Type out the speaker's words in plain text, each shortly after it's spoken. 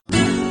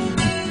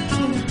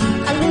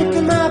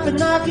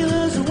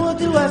binoculars, and what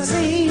do I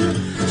see?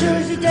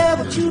 Jersey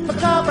Devil,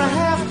 Chupacabra,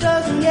 half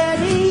dozen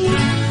Yeti.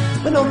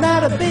 But no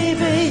matter,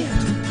 baby,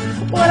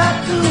 what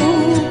I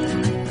do,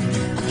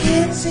 I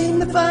can't seem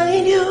to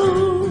find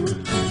you.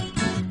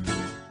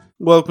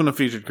 Welcome to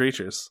Featured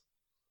Creatures.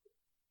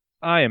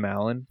 I am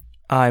Alan.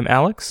 I'm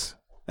Alex.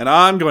 And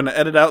I'm going to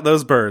edit out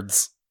those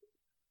birds.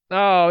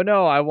 Oh,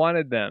 no, I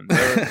wanted them.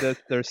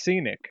 They're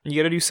scenic. You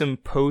gotta do some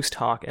post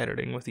hoc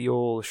editing with the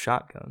old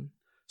shotgun.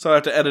 So I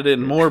have to edit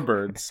in more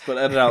birds, but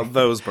edit out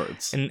those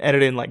birds. And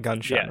edit in like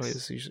gunshot Yes.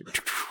 noises. Usually.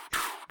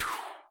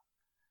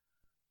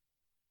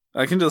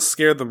 I can just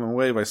scare them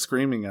away by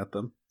screaming at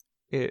them.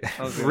 I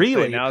was gonna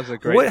Really? say, now's a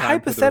great What time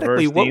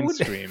hypothetically? for the reverse What would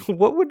Dean scream.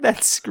 what would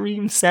that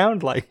scream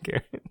sound like,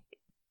 Garrett?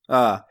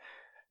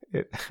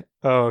 Okay,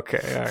 all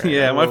right.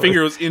 Yeah, my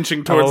finger was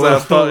inching I'm towards a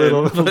that button.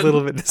 a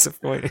little bit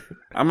disappointed.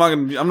 I'm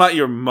not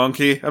your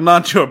monkey. I'm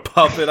not your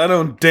puppet. I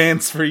don't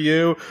dance for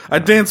you. I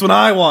dance when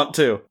I want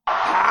to.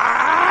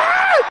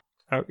 I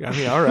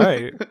mean, all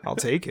right, I'll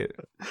take it.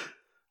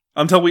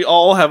 Until we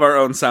all have our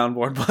own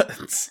soundboard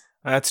buttons.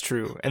 That's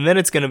true, and then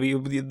that's gonna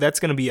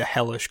be a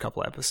hellish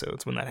couple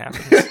episodes when that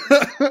happens.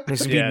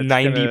 There's gonna be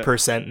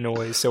 90%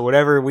 noise, so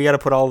whatever, we got to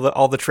put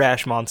all the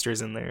trash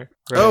monsters in there.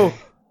 Right. Oh,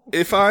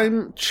 if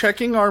I'm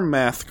checking our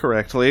math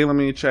correctly, let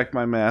me check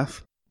my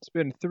math. It's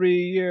been 3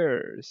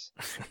 years.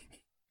 It's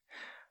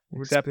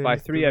Except been by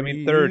 3, I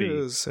mean 30.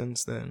 years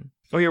since then.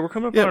 Oh yeah, we're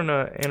coming up Yeah. on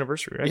an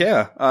anniversary, right?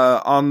 Yeah,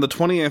 on the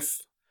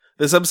 20th.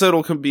 This episode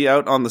will be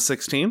out on the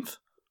 16th,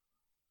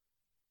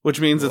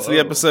 which means it's the Whoa.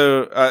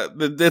 episode.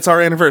 It's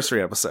our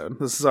anniversary episode.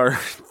 This is our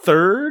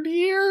 3rd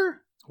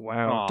year.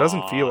 Wow,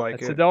 doesn't feel like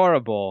It's it.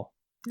 adorable.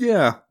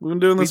 Yeah, we've been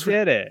doing We this.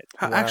 did it.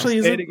 Actually,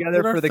 is Stay it together is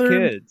it our for the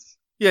 3rd? kids.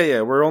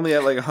 Yeah, we're only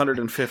at like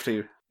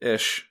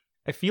 150-ish.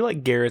 I feel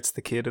like Garrett's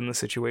the kid in the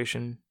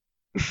situation.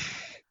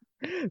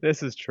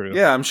 This is true.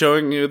 Yeah, I'm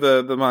showing you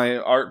the my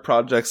art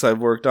projects I've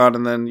worked on,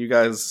 and then you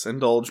guys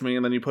indulge me,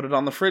 and then you put it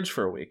on the fridge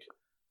for a week.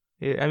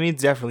 Yeah, I mean,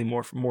 it's definitely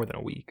more than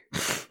a week.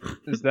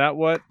 Is that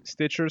what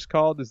Stitcher's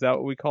called? Is that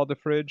what we call the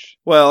fridge?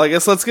 Well, I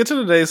guess let's get to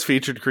today's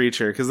featured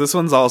creature, because this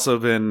one's also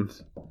been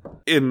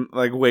in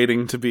like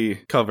waiting to be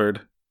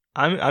covered.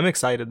 I'm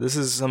excited. This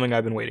is something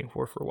I've been waiting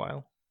for a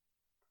while.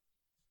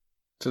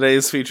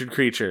 Today's featured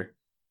creature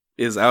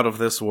is out of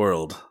this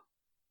world.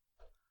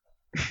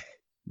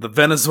 The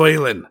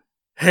Venezuelan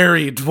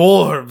hairy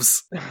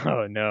dwarves.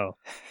 Oh no.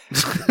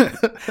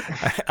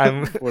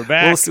 We're We'll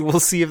back.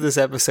 see if this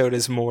episode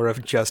is more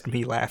of just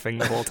me laughing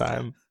the whole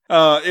time.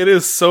 It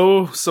is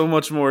so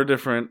much more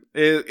different.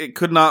 It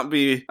could not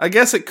be. I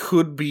guess it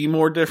could be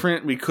more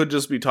different. We could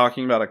just be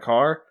talking about a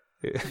car,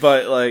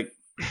 but like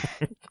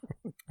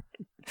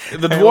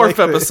the I dwarf like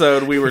that.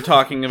 episode, we were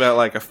talking about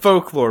like a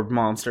folklore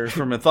monster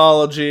from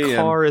mythology.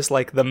 Car is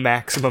like the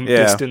maximum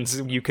Yeah.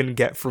 distance you can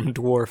get from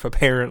dwarf,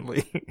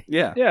 apparently.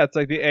 Yeah. Yeah, it's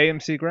like the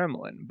AMC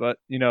Gremlin, but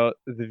the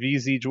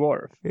VZ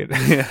Dwarf.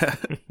 Yeah.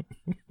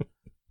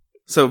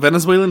 So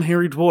Venezuelan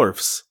hairy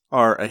dwarfs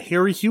are a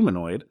hairy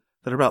humanoid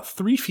that are about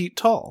 3 feet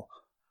tall,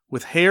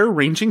 with hair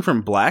ranging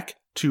from black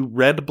to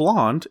red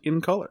blonde in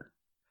color,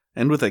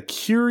 and with a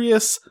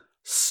curious,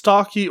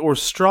 stocky or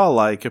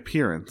straw-like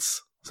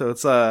appearance. So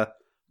it's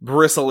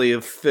bristly,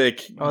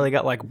 thick. Oh, they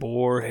got like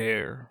boar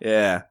hair.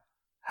 Yeah.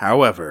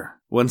 However,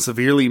 when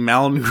severely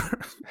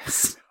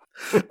malnourished,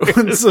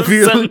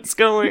 Sun's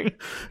going.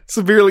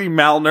 severely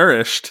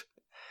malnourished,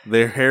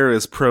 their hair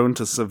is prone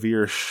to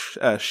severe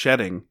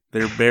shedding.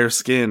 Their bare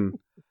skin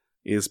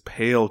is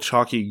pale,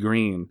 chalky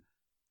green,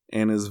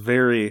 and is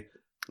very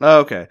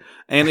okay.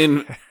 And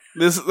in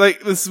this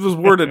was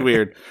worded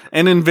weird.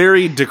 And in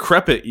very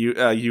decrepit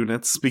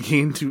units,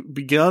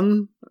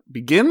 begins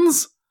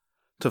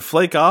to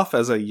flake off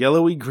as a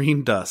yellowy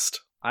green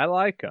dust. I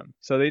like them.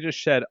 So they just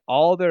shed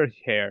all their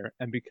hair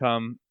and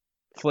become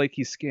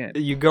flaky skin.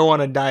 You go on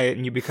a diet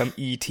and you become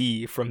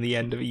E.T. from the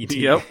end of E.T.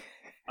 Yep.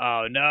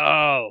 Oh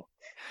no.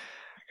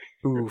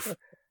 Oof.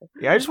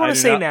 Yeah, I just want I to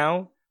do say not-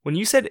 now, when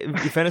you said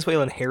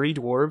Venezuelan hairy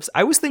dwarves,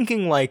 I was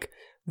thinking like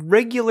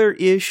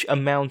regular-ish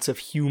amounts of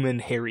human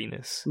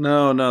hairiness.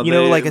 No. You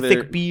know, like a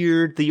thick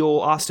beard, the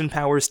old Austin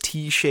Powers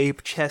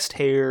T-shape, chest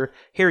hair,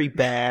 hairy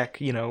back,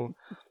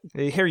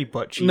 hairy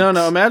butt cheeks. No.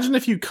 Imagine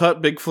if you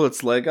cut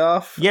Bigfoot's leg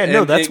off. Yeah,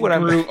 no, and that's it what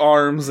I'm- grew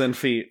arms and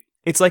feet.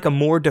 It's like a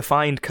more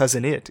defined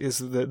Cousin It is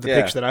the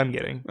Yeah. picture that I'm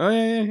getting. Oh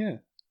yeah.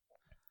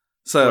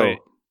 So Wait.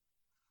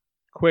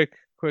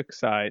 Quick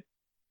side.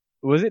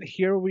 Was it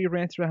here we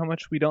ran through how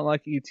much we don't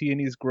like ET and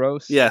he's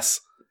gross? yes,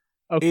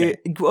 Okay.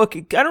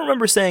 Okay, I don't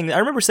remember saying that. I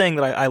remember saying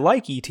that I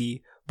like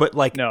E.T., but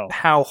like No.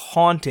 how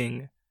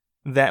haunting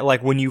that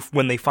like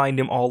when they find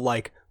him all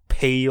like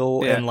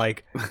pale Yeah. and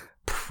like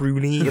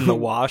pruny in the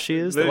wash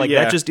is. Like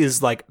Yeah. that just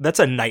is like that's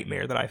a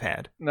nightmare that I've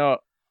had. No.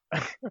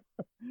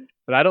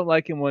 But I don't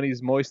like him when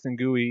he's moist and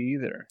gooey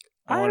either.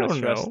 I want to don't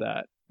stress know.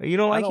 that. You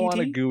don't I like don't want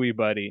a E.T.? gooey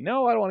buddy.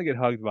 No, I don't want to get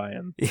hugged by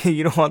him.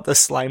 You don't want the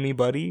slimy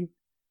buddy?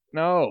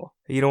 No.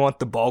 You don't want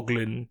the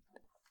boglin?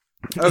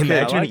 Okay,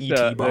 Imagine I an like E.T.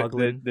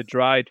 boglin. the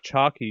dried,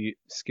 chalky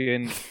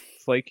skin,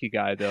 flaky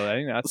guy though. I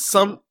think that's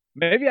some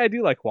Maybe I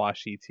do like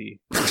wash ET.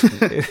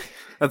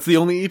 That's the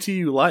only ET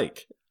you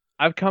like.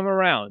 I've come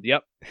around.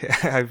 Yep.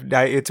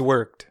 It's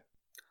worked.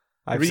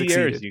 I've 3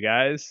 succeeded. years, you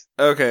guys.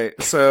 Okay,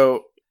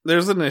 so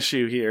there's an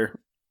issue here.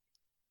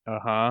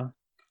 Uh-huh.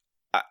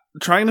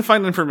 Trying to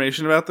find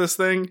information about this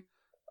thing,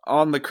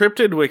 on the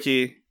Cryptid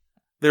Wiki,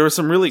 there was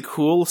some really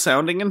cool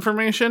sounding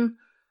information,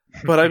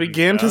 but I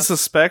began to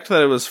suspect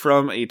that it was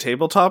from a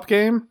tabletop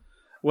game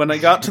when I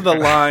got to the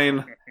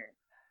line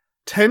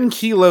 10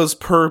 kilos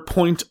per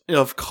point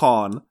of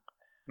con.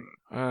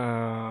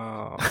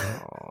 I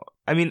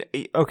mean,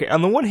 okay,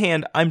 on the one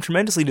hand, I'm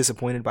tremendously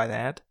disappointed by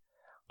that.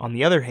 On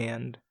the other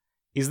hand,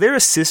 is there a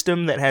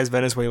system that has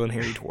Venezuelan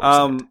hairy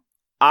dwarves?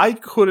 I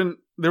couldn't.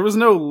 There was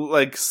no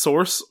like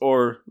source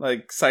or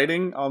like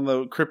citing on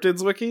the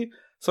Cryptids Wiki,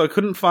 so I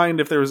couldn't find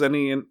if there was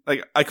any.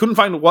 I couldn't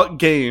find what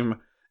game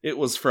it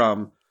was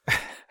from,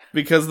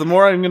 because the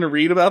more I'm going to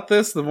read about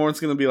this, the more it's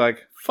going to be like,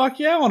 fuck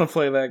yeah, I want to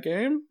play that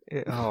game.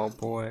 Oh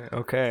boy,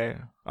 okay,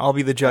 I'll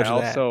be the judge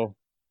of that.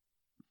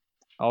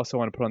 I also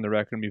want to put on the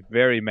record and be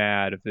very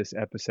mad if this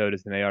episode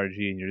is an ARG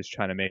and you're just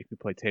trying to make me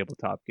play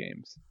tabletop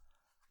games.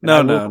 And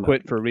I will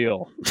quit for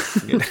real.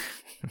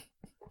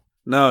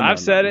 I've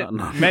said it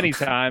many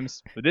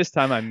times, but this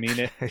time I mean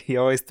it. He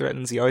always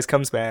threatens. He always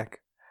comes back.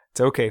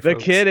 It's okay, The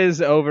folks. kid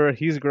is over.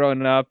 He's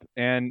grown up,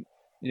 and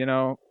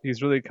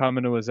he's really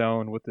coming to his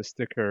own with the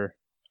sticker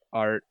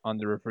art on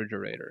the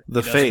refrigerator.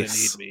 The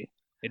face. He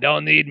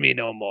don't need me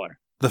no more.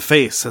 The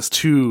face has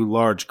 2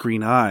 large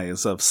green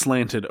eyes of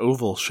slanted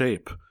oval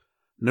shape,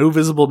 no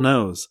visible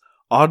nose,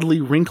 oddly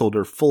wrinkled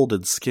or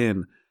folded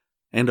skin,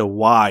 and a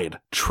wide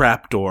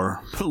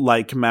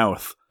trapdoor-like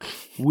mouth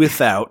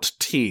without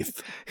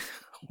teeth.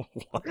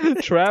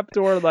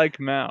 Trapdoor-like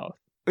mouth.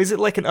 Is it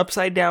like an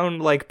upside-down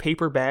like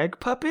paper bag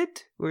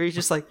puppet where he's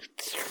just like,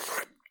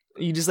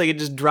 it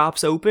just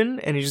drops open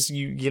and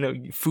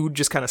food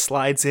just kind of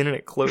slides in and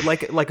it closes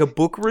like a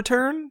book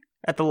return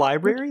at the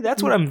library?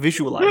 That's what I'm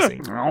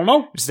visualizing. I don't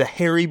know. Just a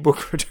hairy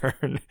book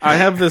return. I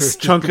have this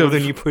chunk of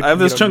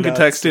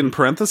text in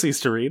parentheses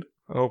to read.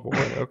 Oh boy.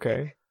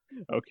 Okay.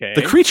 Okay.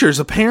 The creatures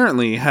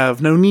apparently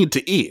have no need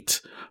to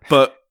eat,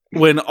 but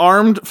when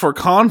armed for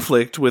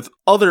conflict with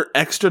other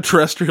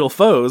extraterrestrial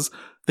foes,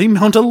 they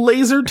mount a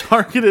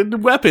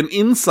laser-targeted weapon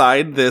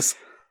inside this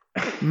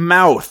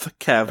mouth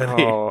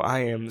cavity. Oh, I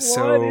am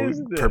so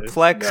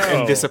perplexed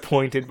and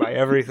disappointed by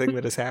everything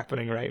that is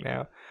happening right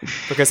now.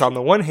 Because on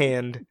the one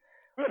hand,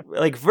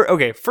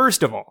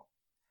 first of all,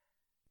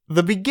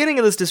 the beginning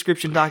of this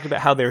description talked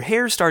about how their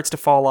hair starts to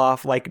fall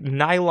off like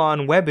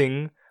nylon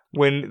webbing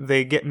when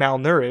they get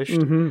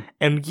malnourished,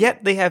 and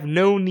yet they have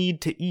no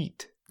need to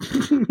eat.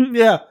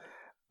 Yeah.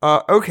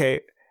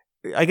 Okay.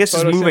 I guess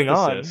just moving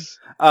on.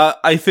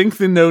 I think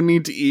the no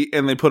need to eat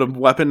and they put a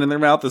weapon in their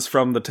mouth is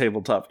from the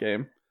tabletop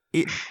game.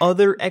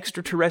 Other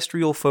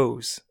extraterrestrial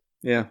foes.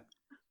 Yeah.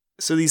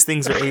 So these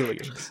things are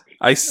aliens.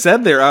 I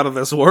said they're out of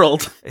this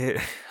world.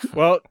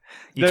 Well,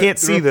 you can't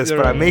see this,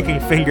 but I'm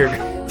making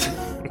finger.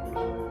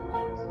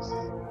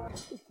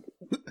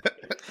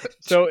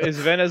 So is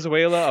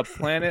Venezuela a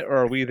planet, or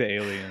are we the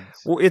aliens?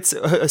 Well, it's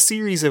a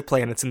series of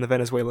planets in the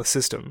Venezuela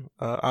system,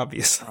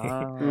 obviously.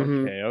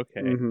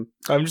 Okay. Mm-hmm.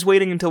 I'm just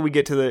waiting until we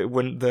get to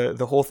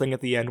the whole thing at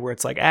the end where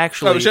it's like,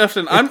 actually... Oh,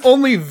 Jefferson, I'm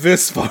only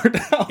this far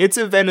down. It's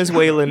a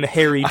Venezuelan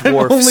hairy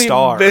dwarf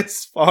star.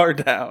 This far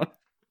down.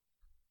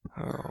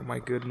 Oh, my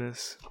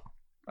goodness.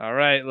 All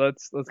right,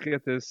 let's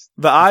get this.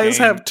 The eyes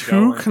have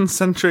 2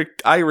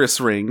 concentric iris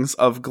rings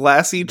of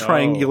glassy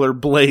triangular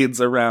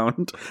blades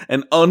around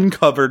an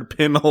uncovered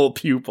pinhole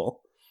pupil.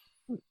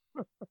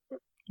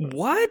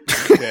 What?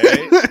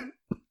 Okay.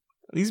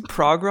 These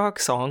prog rock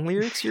song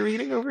lyrics you're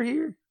reading over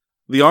here?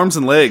 The arms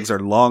and legs are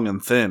long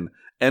and thin,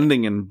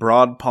 ending in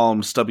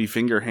broad-palmed stubby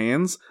finger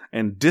hands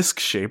and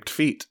disc-shaped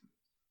feet.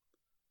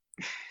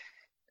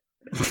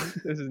 This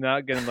is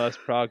not getting less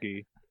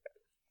proggy.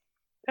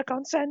 The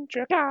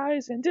concentric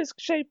eyes and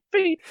disc-shaped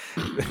feet.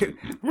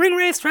 Ring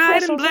race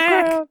ride in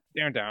black.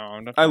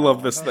 I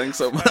love this thing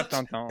so much.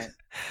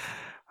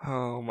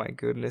 Oh my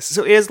goodness.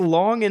 So it has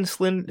long and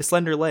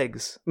slender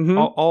legs. Mm-hmm.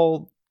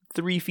 All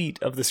 3 feet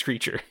of this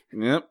creature.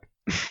 Yep.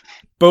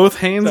 Both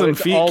hands and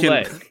feet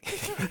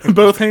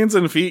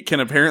can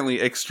apparently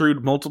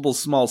extrude multiple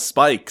small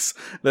spikes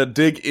that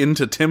dig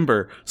into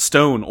timber,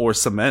 stone, or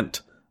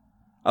cement,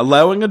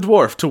 allowing a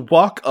dwarf to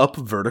walk up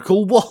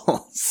vertical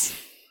walls.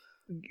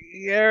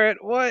 Garrett,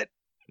 what?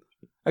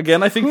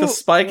 Again, I think the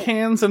spike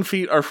hands and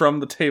feet are from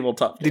the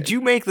tabletop game. Did you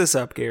make this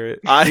up, Garrett?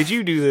 Did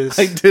you do this?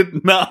 I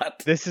did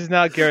not. This is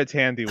not Garrett's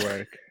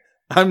handiwork.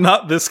 I'm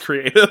not this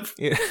creative.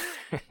 Yeah.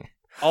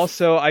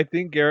 Also, I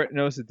think Garrett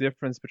knows the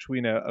difference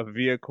between a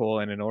vehicle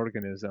and an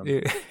organism.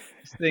 Yeah.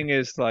 This thing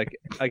is like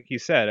you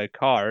said, a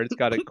car. It's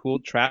got a cool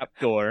trap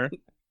door.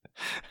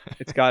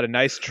 It's got a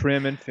nice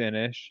trim and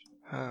finish.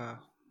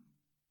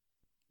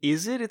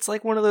 Is it? It's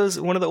like one of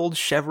the old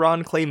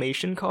Chevron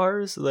claymation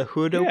cars. The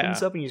hood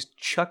opens up and you just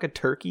chuck a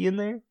turkey in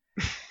there.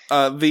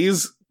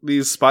 These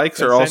spikes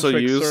are also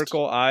used.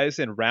 Circle eyes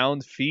and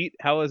round feet.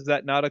 How is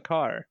that not a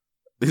car?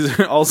 These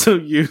are also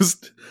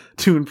used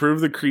to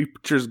improve the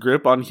creature's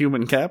grip on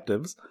human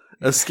captives.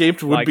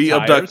 Escaped would-be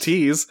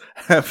abductees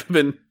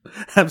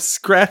have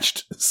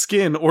scratched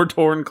skin or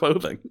torn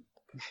clothing.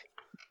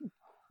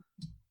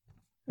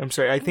 I'm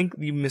sorry, I think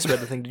you misread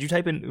the thing. Did you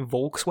type in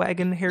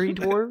Volkswagen hairy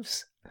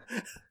dwarves?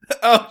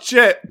 Oh,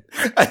 shit.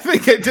 I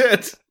think I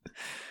did.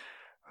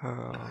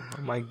 Oh,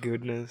 my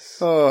goodness.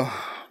 Oh.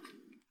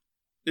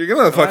 You're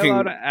gonna fucking... Am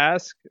I allowed to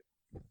ask?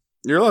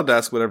 You're allowed to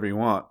ask whatever you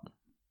want.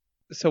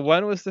 So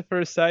when was the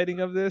first sighting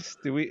of this?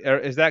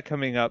 Is that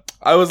coming up?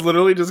 I was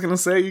literally just gonna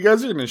say, you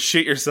guys are gonna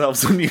shit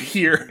yourselves when you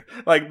hear,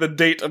 like, the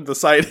date of the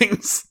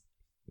sightings.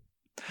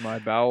 My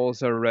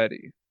bowels are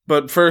ready.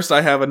 But first,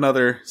 I have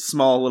another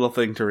small little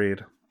thing to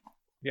read.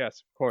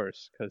 Yes, of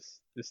course, because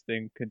this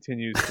thing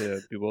continues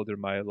to bewilder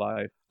my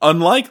life.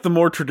 Unlike the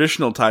more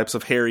traditional types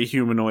of hairy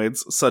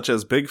humanoids, such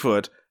as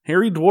Bigfoot,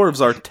 hairy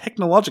dwarves are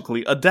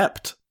technologically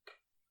adept.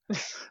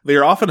 They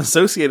are often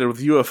associated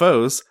with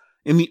UFOs.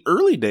 In the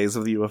early days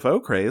of the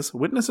UFO craze,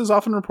 witnesses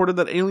often reported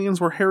that aliens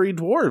were hairy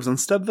dwarves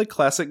instead of the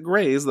classic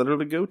greys that are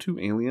the go-to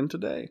alien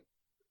today.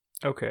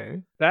 Okay.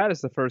 That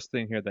is the first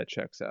thing here that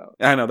checks out.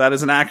 I know, that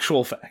is an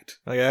actual fact.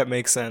 Like, that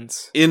makes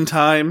sense. In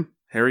time,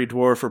 hairy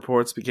dwarf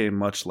reports became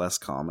much less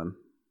common.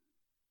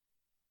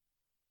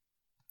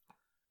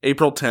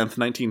 April 10th,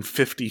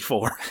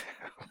 1954.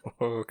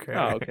 Okay.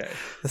 Oh, okay.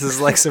 This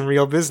is like some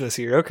real business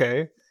here.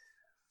 Okay.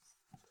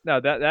 No,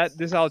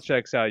 this all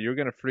checks out. You're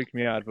gonna freak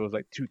me out if it was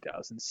like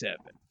 2007.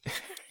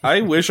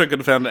 I wish I could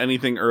have found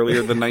anything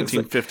earlier than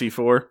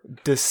 1954.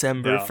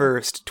 December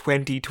 1st,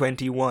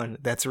 2021.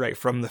 That's right,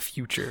 from the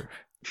future.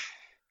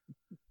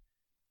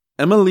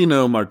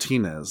 Emilino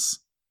Martinez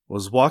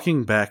was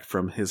walking back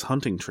from his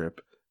hunting trip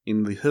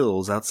in the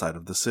hills outside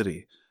of the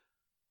city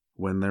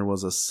when there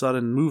was a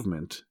sudden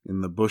movement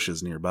in the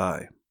bushes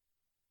nearby.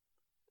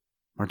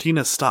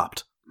 Martinez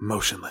stopped,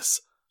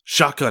 motionless,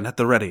 shotgun at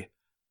the ready.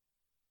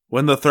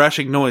 When the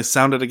thrashing noise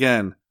sounded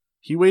again,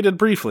 he waited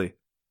briefly,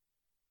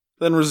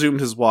 then resumed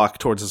his walk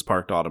towards his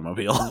parked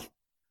automobile.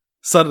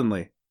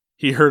 Suddenly,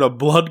 he heard a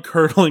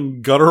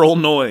blood-curdling guttural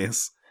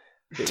noise.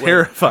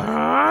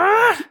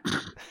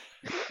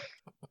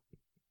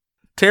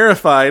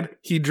 Terrified,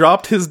 he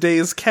dropped his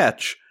day's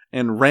catch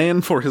and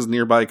ran for his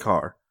nearby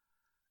car.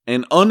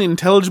 An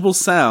unintelligible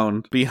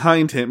sound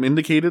behind him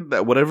indicated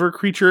that whatever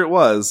creature it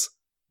was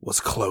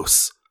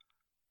close.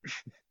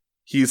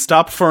 He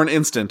stopped for an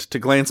instant to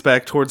glance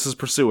back towards his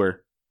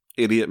pursuer.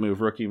 Idiot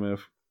move, rookie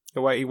move.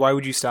 Why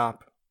would you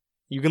stop?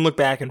 You can look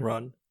back and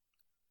run.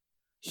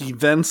 He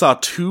then saw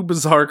two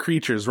bizarre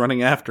creatures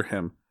running after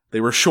him.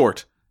 They were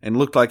short and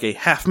looked like a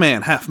half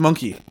man, half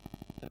monkey.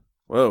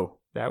 Whoa.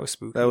 That was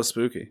spooky. That was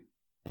spooky.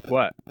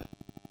 What?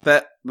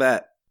 That.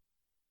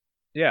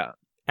 Yeah.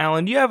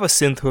 Alan, do you have a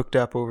synth hooked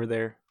up over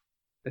there?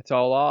 It's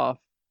all off.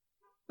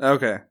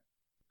 Okay.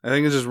 I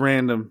think it's just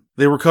random.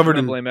 They were covered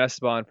in... blame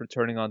Esteban for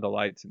turning on the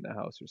lights in the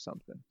house or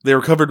something. They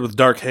were covered with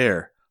dark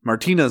hair.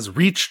 Martinez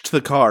reached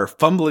the car,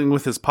 fumbling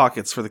with his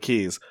pockets for the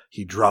keys.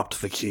 He dropped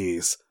the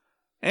keys.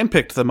 And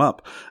picked them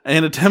up.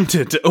 And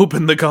attempted to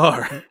open the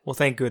car. Well,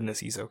 thank goodness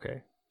he's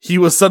okay. He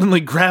was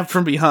suddenly grabbed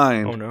from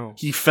behind. Oh, no.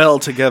 He fell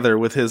together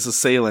with his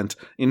assailant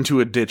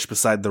into a ditch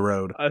beside the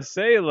road.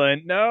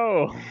 Assailant?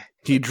 No.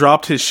 He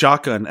dropped his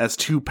shotgun as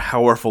two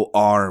powerful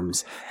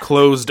arms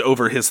closed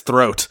over his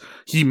throat.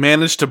 He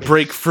managed to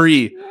break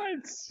free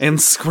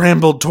and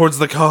scrambled towards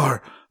the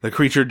car. The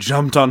creature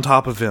jumped on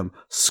top of him,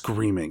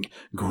 screaming,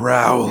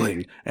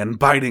 growling, and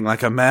biting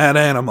like a mad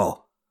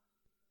animal.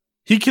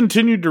 He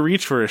continued to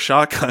reach for his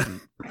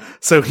shotgun.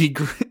 He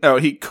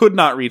could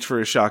not reach for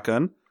his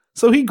shotgun.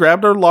 So he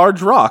grabbed a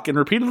large rock and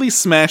repeatedly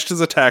smashed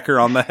his attacker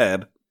on the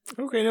head.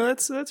 Okay, no,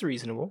 that's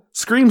reasonable.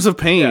 Screams of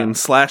pain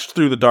slashed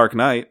through the dark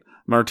night.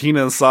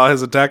 Martinez saw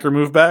his attacker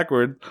move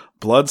backward,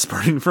 blood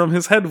spurting from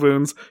his head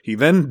wounds. He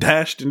then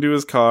dashed into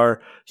his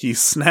car. He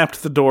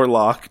snapped the door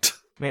locked.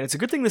 Man, it's a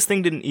good thing this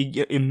thing didn't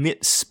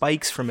emit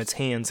spikes from its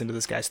hands into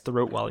this guy's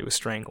throat while he was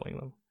strangling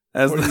them.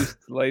 Or these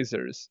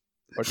lasers.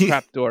 Or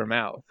trapdoor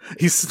mouth.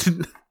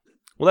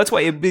 Well, that's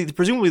why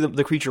presumably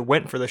the creature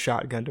went for the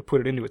shotgun to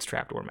put it into its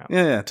trapdoor mouth.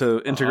 Yeah,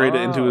 to integrate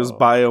it into his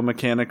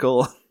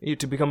biomechanical...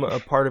 To become a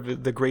part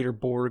of the greater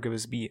Borg of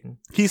his being.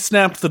 He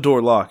snapped the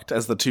door locked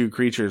as the two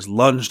creatures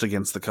lunged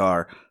against the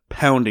car,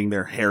 pounding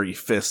their hairy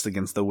fists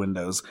against the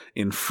windows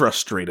in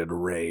frustrated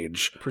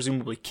rage.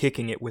 Presumably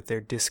kicking it with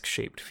their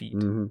disc-shaped feet.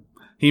 Mm-hmm.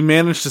 He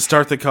managed to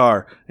start the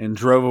car and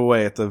drove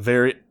away at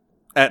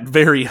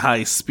very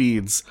high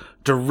speeds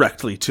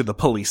directly to the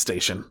police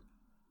station.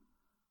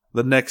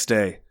 The next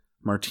day,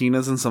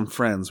 Martinez and some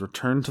friends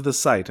returned to the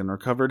site and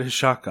recovered his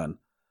shotgun.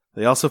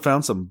 They also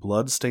found some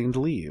blood-stained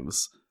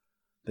leaves.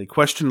 They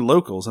questioned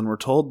locals and were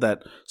told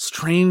that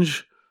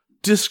strange,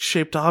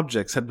 disc-shaped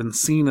objects had been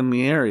seen in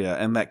the area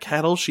and that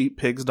cattle, sheep,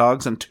 pigs,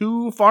 dogs, and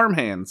 2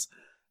 farmhands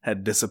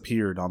had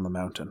disappeared on the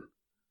mountain.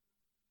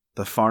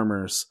 The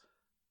farmers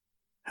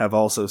have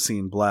also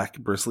seen black,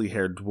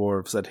 bristly-haired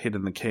dwarves that hid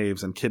in the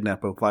caves and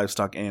kidnap both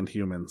livestock and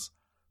humans.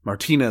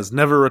 Martinez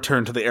never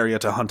returned to the area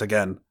to hunt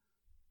again.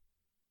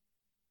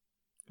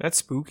 That's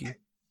spooky.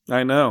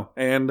 I know.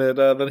 And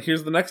then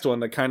here's the next one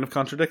that kind of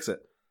contradicts it.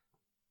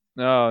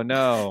 No,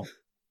 no.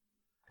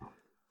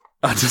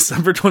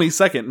 December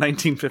 22nd,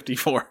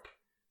 1954.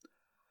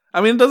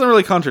 I mean, it doesn't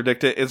really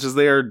contradict it. It's just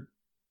they are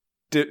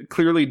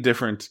clearly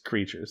different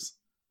creatures.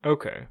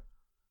 Okay.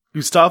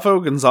 Gustavo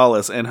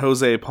Gonzalez and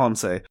Jose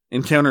Ponce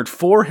encountered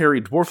 4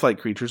 hairy dwarf-like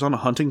creatures on a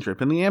hunting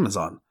trip in the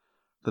Amazon.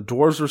 The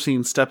dwarves were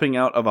seen stepping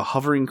out of a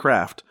hovering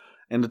craft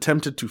and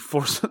attempted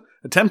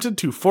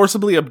to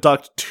forcibly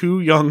abduct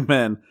 2 young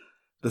men.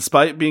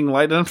 Despite being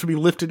light enough to be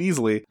lifted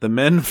easily, the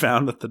men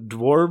found that the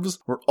dwarves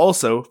were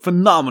also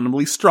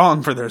phenomenally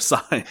strong for their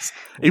size,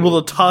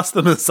 able to toss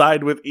them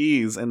aside with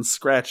ease and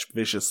scratch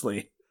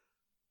viciously.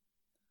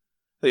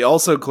 They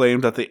also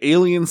claimed that the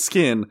alien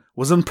skin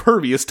was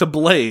impervious to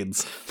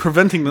blades,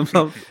 preventing them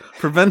from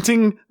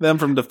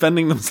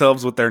defending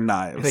themselves with their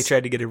knives. They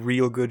tried to get a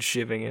real good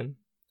shivving in.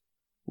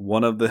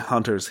 One of the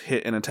hunters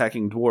hit an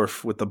attacking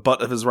dwarf with the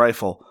butt of his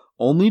rifle,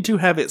 only to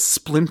have it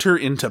splinter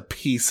into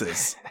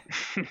pieces.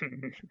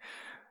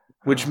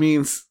 Which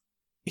means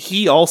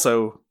he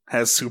also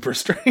has super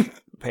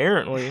strength.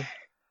 Apparently.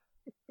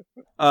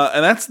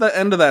 And that's the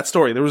end of that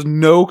story. There was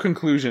no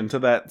conclusion to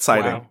that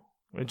sighting. Wow.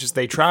 It just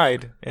they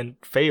tried and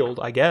failed,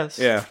 I guess.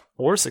 Yeah.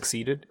 Or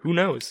succeeded. Who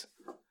knows?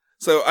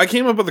 So I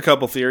came up with a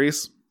couple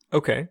theories.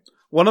 Okay.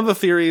 One of the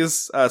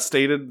theories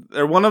stated,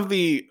 or one of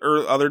the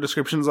other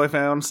descriptions I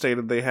found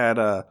stated they had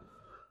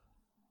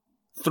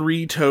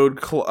 3-toed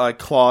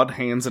clawed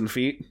hands and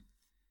feet.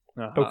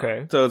 Uh-huh.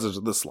 Okay. So it's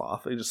just the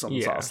sloth. They just saw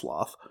a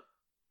sloth.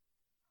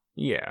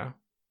 Yeah.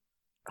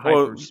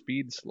 Hyper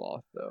speed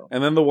sloth, though.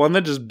 And then the one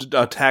that just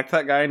attacked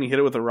that guy and he hit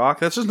it with a rock,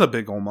 that's just a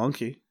big old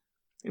monkey.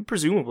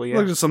 Presumably, yeah.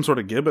 Like just some sort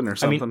of gibbon or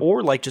something. I mean,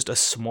 or like just a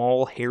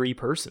small, hairy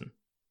person.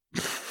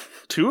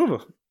 2 of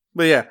them.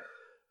 But yeah.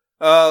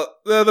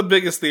 The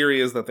biggest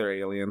theory is that they're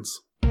aliens.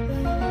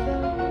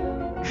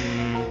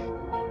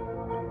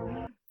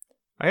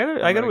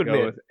 I gotta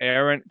admit, with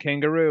errant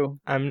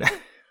kangaroo. I'm.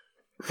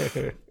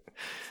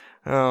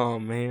 Oh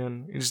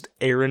man, you're just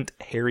errant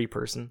hairy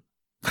person.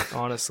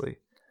 Honestly,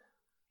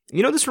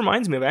 you know this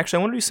reminds me of. Actually,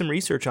 I want to do some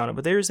research on it.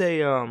 But there's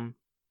a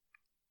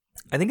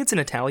I think it's an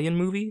Italian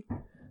movie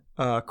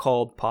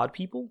called Pod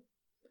People.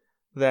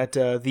 That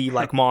the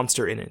like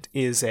monster in it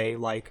is a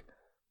like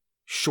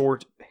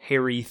short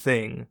hairy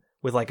thing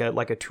with like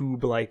a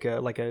tube like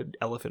a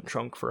elephant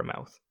trunk for a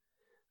mouth,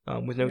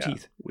 with no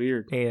teeth.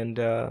 Weird. And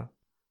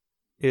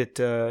it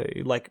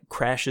like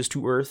crashes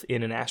to Earth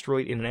in an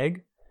asteroid in an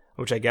egg,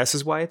 which I guess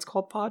is why it's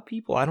called Pod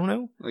People. I don't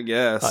know. I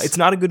guess it's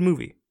not a good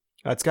movie.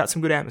 It's got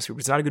some good atmosphere,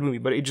 but it's not a good movie.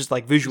 But it just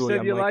like visually, You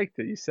said you liked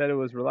it. You said it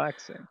was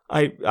relaxing.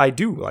 I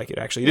do like it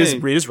actually.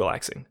 It is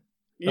relaxing.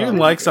 You can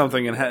like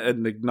something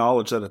and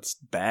acknowledge that it's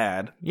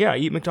bad. Yeah, I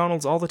eat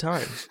McDonald's all the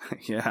time.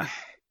 Yeah.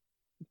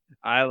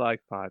 I like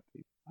Pod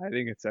People. I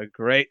think it's a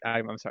great...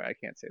 I'm sorry, I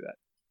can't say that.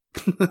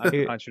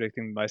 I'm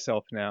contradicting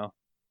myself now.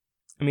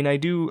 I mean, I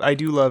do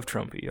love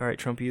Trumpy. All right,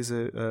 Trumpy is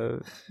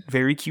a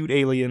very cute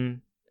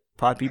alien.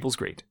 Pod People's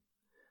great.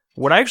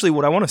 What I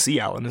want to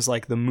see, Alan, is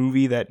like the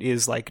movie that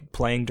is like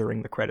playing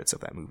during the credits of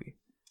that movie,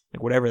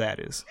 like whatever that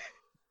is.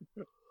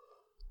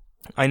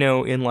 I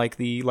know in like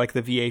the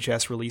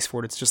VHS release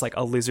for it, it's just like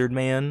a lizard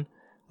man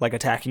like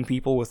attacking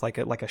people with like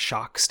a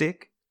shock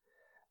stick.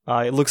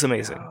 It looks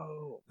amazing.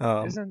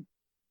 Oh,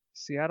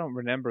 see, I don't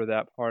remember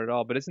that part at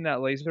all. But isn't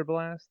that Laser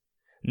Blast?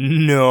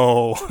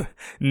 No,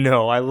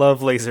 I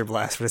love Laser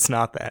Blast, but it's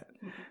not that.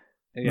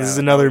 Yeah, this is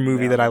another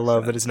movie that I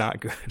love that is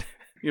not good.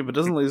 Yeah, but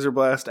doesn't Laser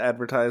Blast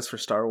advertise for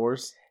Star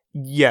Wars?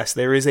 Yes,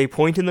 there is a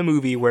point in the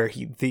movie where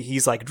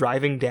he's like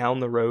driving down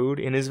the road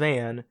in his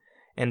van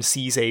and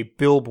sees a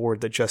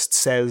billboard that just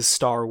says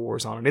Star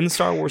Wars on it in the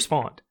Star Wars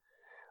font.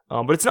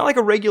 But it's not like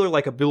a regular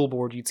like a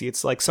billboard you'd see.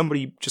 It's like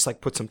somebody just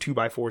like put some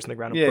 2x4s in the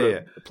ground and put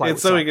a plywood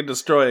it's so he can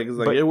destroy it because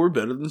like we're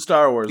better than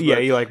Star Wars. Yeah,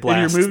 you like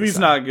blast. If your movie's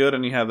not good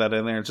and you have that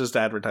in there, it's just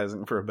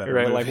advertising for a better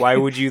movie. Like why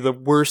would you? The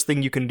worst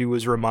thing you can do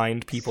is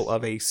remind people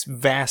of a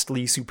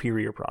vastly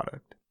superior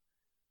product.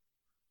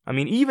 I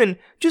mean, even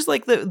just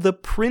like the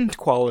print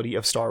quality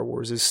of Star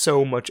Wars is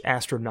so much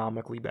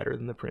astronomically better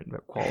than the print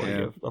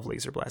quality of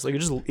Laser Blast. Like it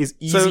just is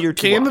easier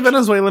to can watch. the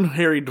Venezuelan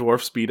hairy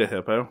dwarfs beat a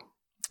hippo?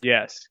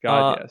 Yes,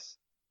 God, yes.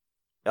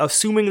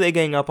 Assuming they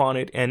gang up on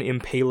it and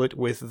impale it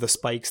with the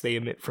spikes they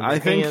emit from their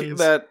hands. I think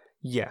that...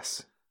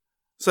 Yes.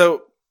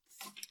 So,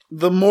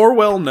 the more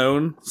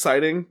well-known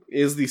sighting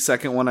is the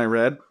second one I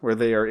read, where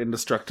they are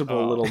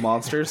indestructible little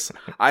monsters.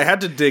 I had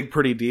to dig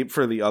pretty deep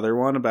for the other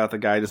one about the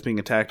guy just being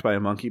attacked by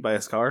a monkey by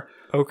his car.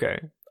 Okay.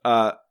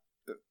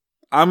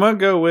 I'm gonna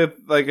go with,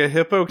 like, a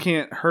hippo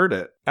can't hurt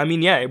it. I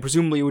mean, yeah,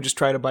 presumably it would just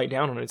try to bite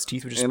down on it. Its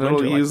teeth would just splinter.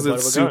 And it'll use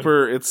its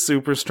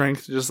super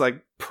strength to just,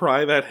 like,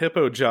 pry that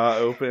hippo jaw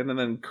open and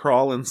then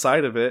crawl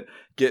inside of it,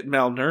 get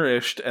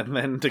malnourished, and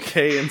then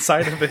decay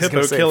inside of the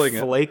hippo, killing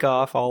it. Flake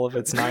off all of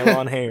its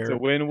nylon hair. It's a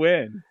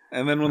win-win.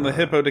 And then when the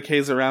hippo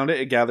decays around it,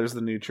 it gathers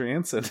the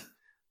nutrients. And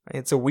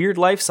it's a weird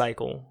life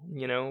cycle,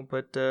 you know,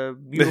 but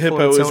beautiful the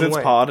hippo in its is own its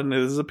way. pod and it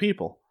is a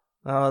people.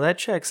 Oh, that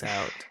checks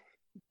out.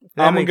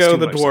 I'm gonna go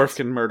the dwarf sense.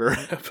 Can murder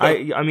Hippo.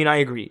 I mean, I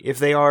agree. If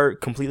they are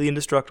completely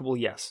indestructible,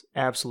 yes,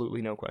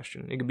 absolutely no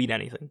question. It can beat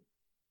anything.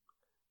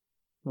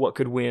 What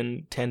could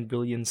win 10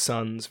 billion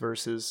suns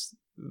versus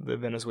the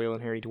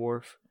Venezuelan hairy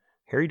dwarf?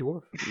 Hairy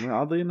dwarf.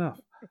 Oddly enough.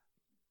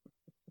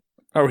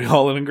 Are we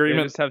all in agreement?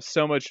 They just have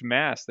so much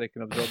mass they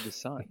can absorb the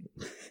sun.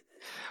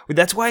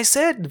 That's why I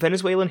said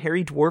Venezuelan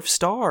hairy dwarf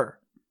star.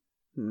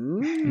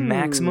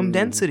 Maximum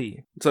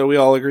density. So we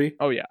all agree?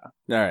 Oh, yeah. All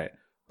right.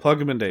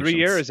 Plugmendations. 3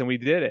 years and we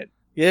did it.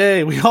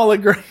 Yay, we all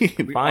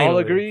agreed. We all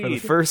agreed. For the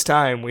first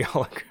time, we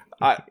all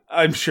agreed.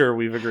 I'm sure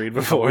we've agreed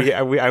before.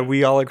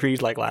 We all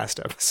agreed like last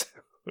episode.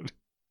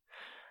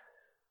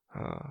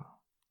 What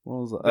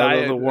was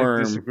that? The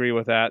worm. I disagree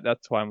with that.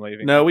 That's why I'm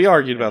leaving. No, we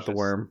argued about the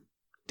worm.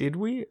 Did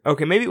we?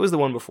 Okay, maybe it was the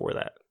one before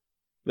that.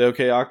 The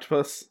OK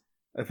Octopus?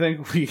 I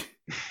think we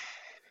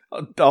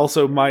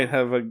also might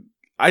have a...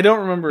 I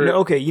don't remember... No,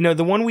 okay,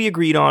 the one we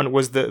agreed on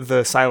was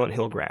the Silent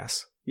Hill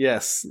grass.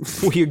 Yes.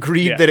 We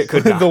agreed that it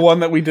could not. The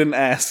one that we didn't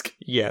ask.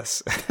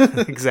 Yes,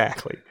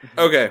 exactly.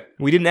 Okay.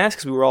 We didn't ask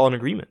because we were all in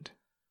agreement.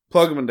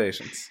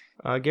 Plugmendations.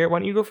 Garrett, why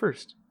don't you go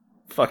first?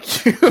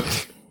 Fuck you.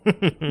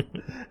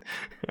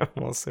 I'm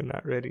also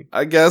not ready.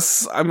 I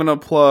guess I'm gonna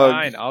plug...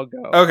 Fine, I'll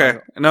go. Okay.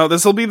 No,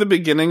 this will be the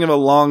beginning of a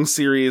long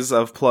series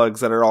of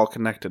plugs that are all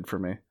connected for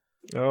me.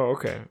 Oh,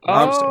 okay.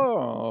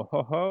 Oh,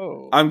 ho,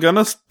 ho. I'm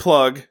gonna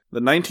plug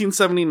the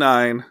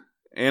 1979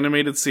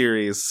 animated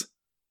series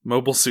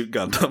Mobile Suit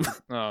Gundam.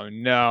 Oh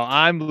no,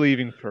 I'm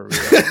leaving for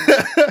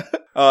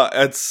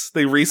real.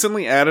 They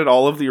recently added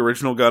all of the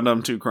original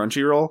Gundam to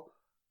Crunchyroll.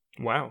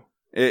 Wow.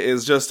 It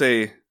is just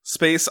a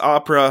space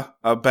opera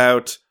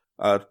about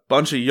a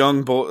bunch of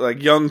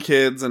young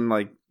kids and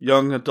like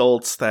young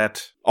adults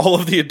that all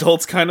of the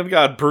adults kind of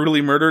got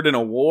brutally murdered in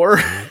a war.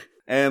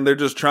 And they're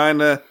just trying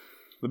to...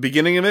 The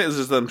beginning of it is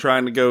just them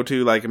trying to go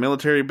to like a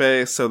military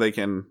base so they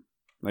can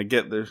like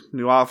get their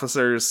new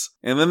officers.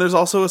 And then there's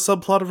also a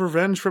subplot of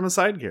revenge from a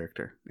side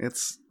character.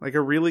 It's like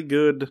a really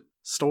good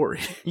story.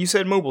 You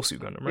said Mobile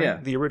Suit Gundam, right? Yeah.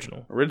 The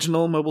original.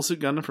 Original Mobile Suit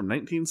Gundam from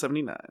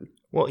 1979.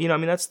 Well, I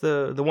mean, that's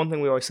the one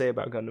thing we always say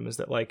about Gundam is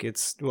that like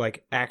it's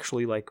like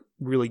actually like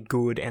really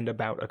good and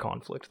about a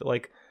conflict. That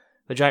like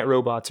the giant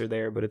robots are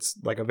there, but it's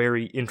like a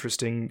very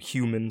interesting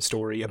human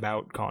story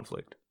about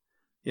conflict.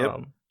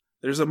 Yep.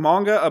 There's a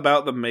manga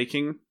about the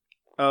making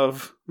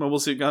of Mobile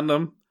Suit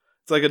Gundam.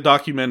 It's like a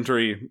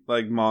documentary,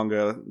 like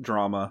manga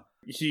drama.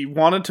 He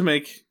wanted to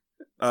make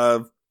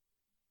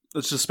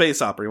it's a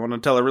space opera. He wanted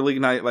to tell a really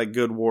nice, like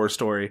good war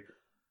story,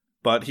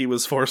 but he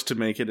was forced to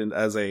make it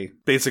as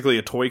basically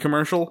a toy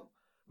commercial,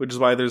 which is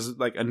why there's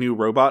like a new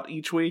robot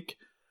each week.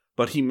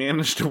 But he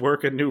managed to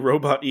work a new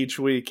robot each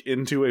week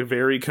into a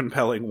very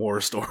compelling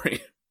war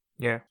story.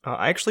 Yeah,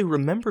 I actually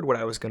remembered what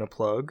I was going to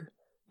plug.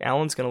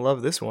 Alan's going to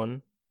love this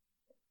one.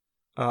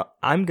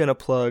 I'm going to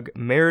plug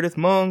Meredith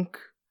Monk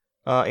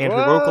and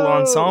her vocal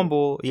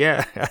ensemble.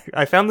 Yeah,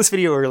 I found this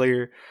video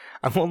earlier.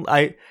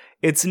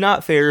 It's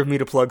not fair of me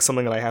to plug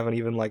something that I haven't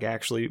even like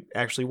actually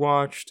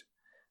watched.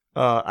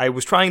 I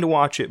was trying to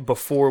watch it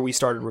before we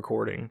started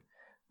recording.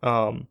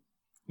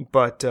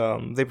 But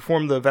they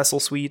performed the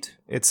Vessel Suite.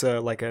 It's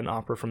like an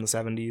opera from the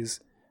 70s.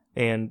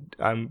 And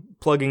I'm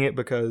plugging it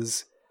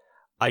because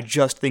I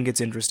just think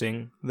it's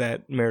interesting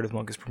that Meredith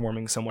Monk is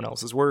performing someone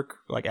else's work,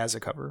 like as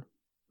a cover.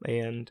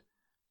 And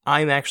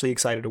I'm actually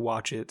excited to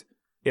watch it.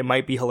 It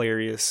might be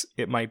hilarious.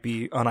 It might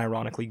be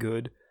unironically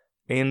good.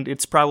 And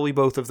it's probably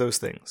both of those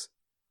things.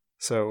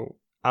 So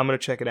I'm going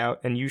to check it out,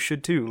 and you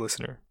should too,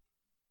 listener.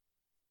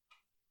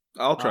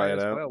 I'll try it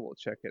out. Well, we'll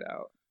check it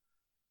out.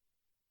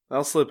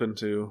 I'll slip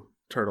into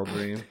Turtle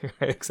Dream.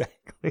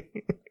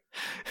 Exactly.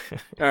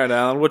 All right,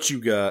 Alan, what you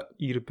got?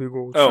 Eat a big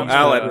old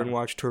Alan, and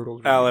watch Turtle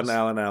Dream.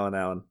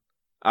 Alan.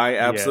 I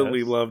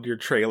absolutely loved your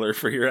trailer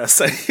for your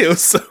essay. It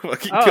was so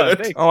fucking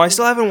good. I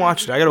still haven't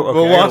watched it.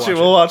 We'll watch it.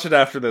 We'll watch it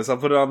after this. I'll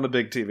put it on the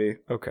big TV.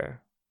 Okay.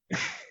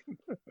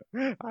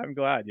 I'm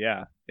glad.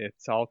 Yeah,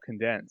 it's all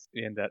condensed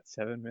in that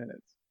 7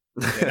 minutes.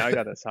 And now I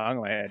got the song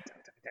in my head.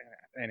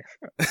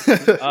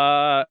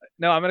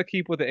 No, I'm gonna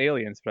keep with the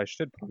aliens, but I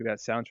should plug that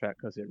soundtrack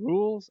because it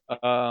rules.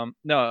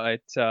 No,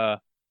 it's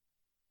probably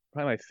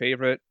my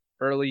favorite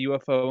early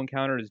UFO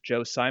encounter is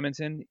Joe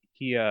Simonton.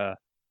 He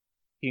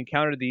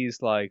encountered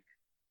these like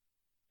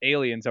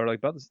aliens that were like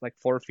about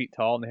 4 feet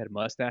tall and they had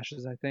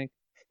mustaches, I think.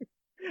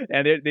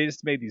 And they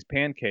just made these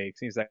pancakes.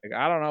 He's like,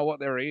 I don't know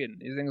what they're eating.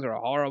 These things are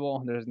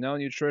horrible. There's no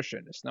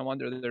nutrition. It's no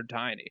wonder they're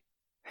tiny.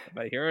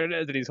 But here it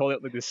is, and he's holding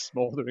up like this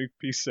smoldering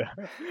piece of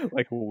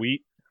like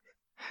wheat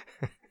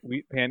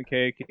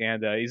pancake,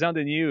 and he's on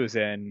the news,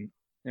 and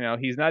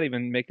he's not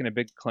even making a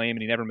big claim,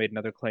 and he never made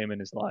another claim in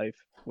his life,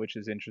 which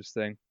is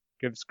interesting.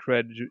 Gives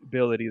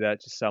credibility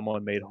that just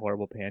someone made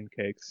horrible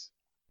pancakes.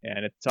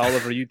 And it's all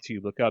over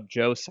YouTube. Look up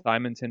Joe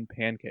Simonton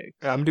pancakes.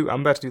 I'm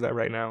about to do that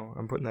right now.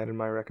 I'm putting that in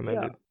my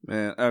recommended. Yeah.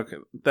 Man, okay.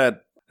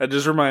 That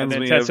just reminds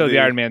me Tetsuo the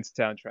Iron Man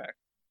soundtrack.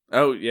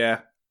 Oh, yeah.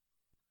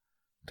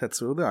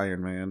 Tetsuo the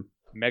Iron Man.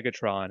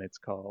 Megatron, it's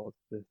called.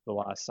 The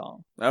last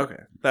song.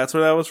 Okay. That's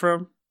where that was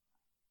from?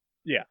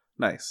 Yeah.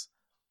 Nice.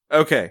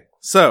 Okay.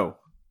 So,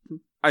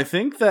 I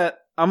think that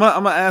I'm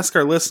gonna ask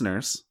our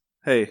listeners.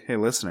 Hey,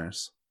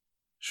 listeners,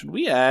 should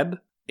we add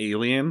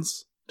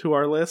aliens to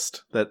our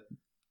list that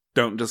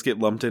don't just get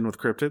lumped in with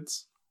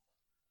cryptids?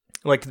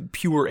 Like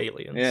pure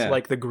aliens,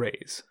 like the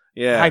Greys.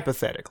 Yeah.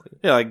 Hypothetically.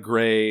 Yeah, like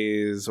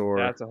Greys or...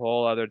 That's a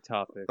whole other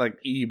topic. Like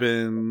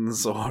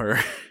Ebens or...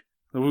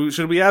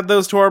 Should we add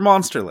those to our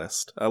monster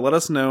list? Let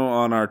us know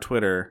on our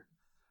Twitter.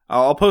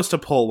 I'll post a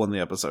poll when the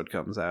episode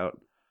comes out.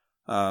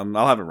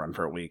 I'll have it run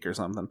for a week or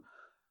something.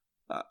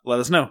 Let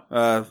us know.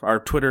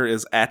 Our Twitter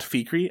is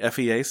 @Feacre,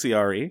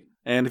 Feacre.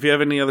 And if you have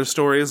any other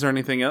stories or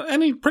anything else,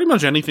 pretty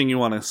much anything you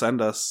want to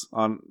send us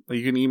on,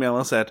 you can email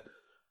us at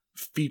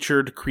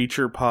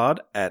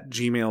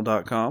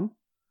featuredcreaturepod@gmail.com.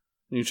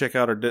 You check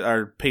out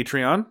our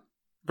Patreon.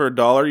 For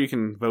 $1, you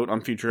can vote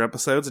on future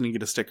episodes, and you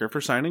get a sticker for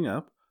signing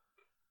up.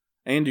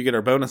 And you get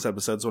our bonus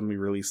episodes when we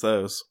release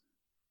those.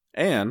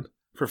 And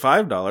for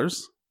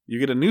 $5, you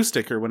get a new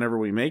sticker whenever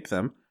we make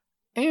them.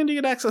 And you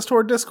get access to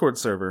our Discord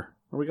server,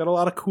 where we got a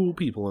lot of cool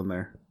people in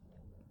there.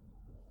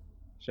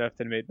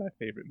 Shefton made my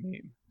favorite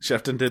meme.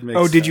 Shefton did make.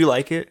 Oh, did you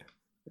like it?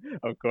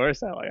 Of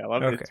course, I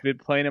love it. It's been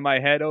playing in my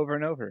head over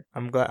and over.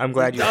 I'm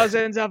glad you.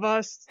 Dozens of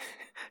us.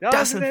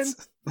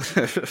 Dozens.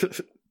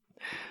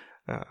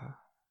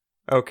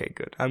 Okay,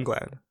 good. I'm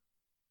glad.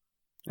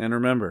 And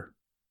remember,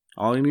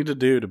 all you need to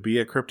do to be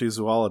a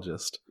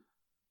cryptozoologist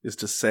is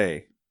to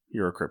say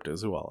you're a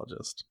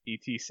cryptozoologist.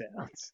 E.T. sounds.